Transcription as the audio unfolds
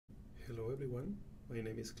Hello everyone, my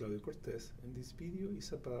name is Claudio Cortez and this video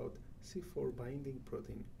is about C4 binding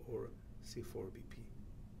protein or C4bp.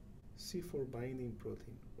 C4 binding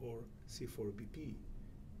protein or C4bp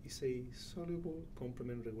is a soluble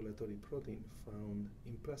complement regulatory protein found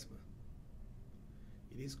in plasma.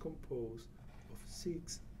 It is composed of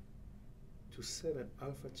 6 to 7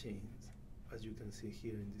 alpha chains, as you can see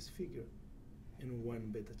here in this figure, and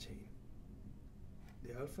 1 beta chain.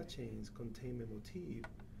 The alpha chains contain a motif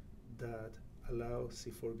that allows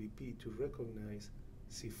C4bp to recognize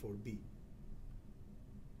C4b.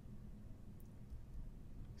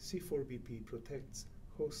 C4bp protects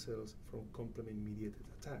host cells from complement-mediated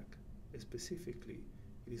attack. Specifically,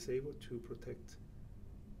 it is able to protect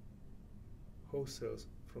host cells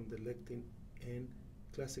from the lectin and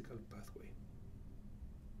classical pathway.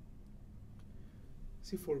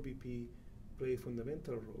 C4bp plays a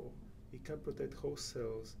fundamental role. It can protect host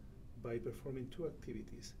cells by performing two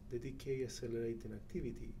activities, the decay accelerating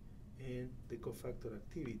activity and the cofactor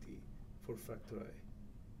activity for factor I.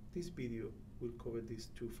 This video will cover these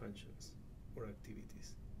two functions or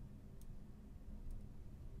activities.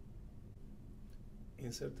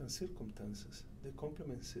 In certain circumstances, the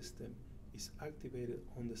complement system is activated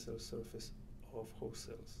on the cell surface of host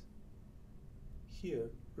cells, here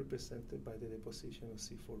represented by the deposition of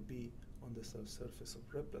C4b on the cell surface of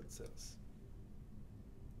red blood cells.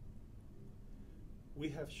 We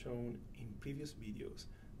have shown in previous videos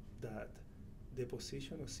that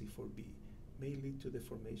deposition of C4b may lead to the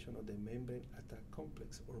formation of the membrane attack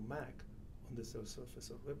complex or MAC on the cell surface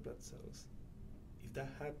of red blood cells. If that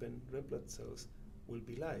happens, red blood cells will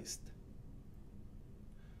be lysed.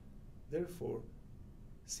 Therefore,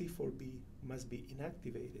 C4b must be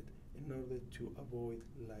inactivated in order to avoid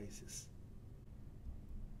lysis.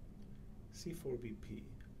 C4bp,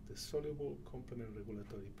 the soluble complement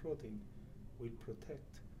regulatory protein, will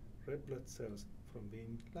protect red blood cells from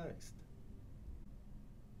being lysed.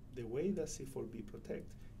 The way that C4b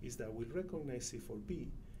protects is that we'll recognize C4b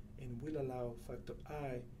and will allow factor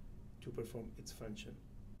I to perform its function.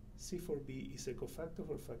 C4b is a cofactor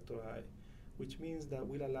for factor I, which means that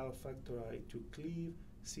we'll allow factor I to cleave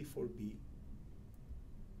C4b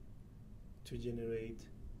to generate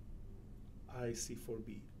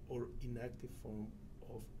IC4b or inactive form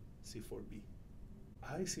of C4b.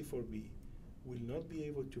 IC4b will not be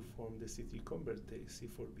able to form the C3 convertase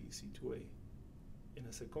C4bC2A, and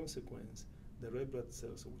as a consequence, the red blood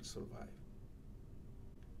cells will survive.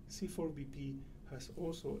 C4bp has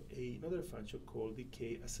also another function called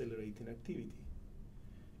decay accelerating activity.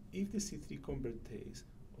 If the C3 convertase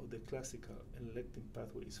of the classical and lectin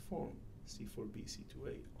pathway is formed,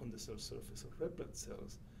 C4bC2A, on the cell surface of red blood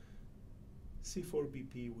cells,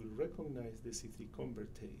 C4bp will recognize the C3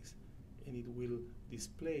 convertase and it will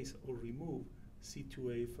displace or remove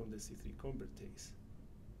C2A from the C3 convertase.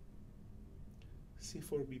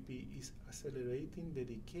 C4bp is accelerating the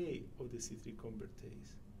decay of the C3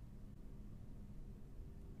 convertase.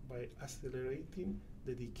 By accelerating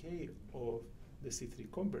the decay of the C3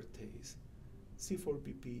 convertase,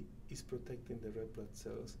 C4bp is protecting the red blood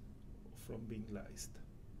cells from being lysed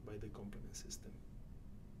by the complement system.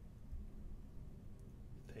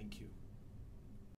 Thank you.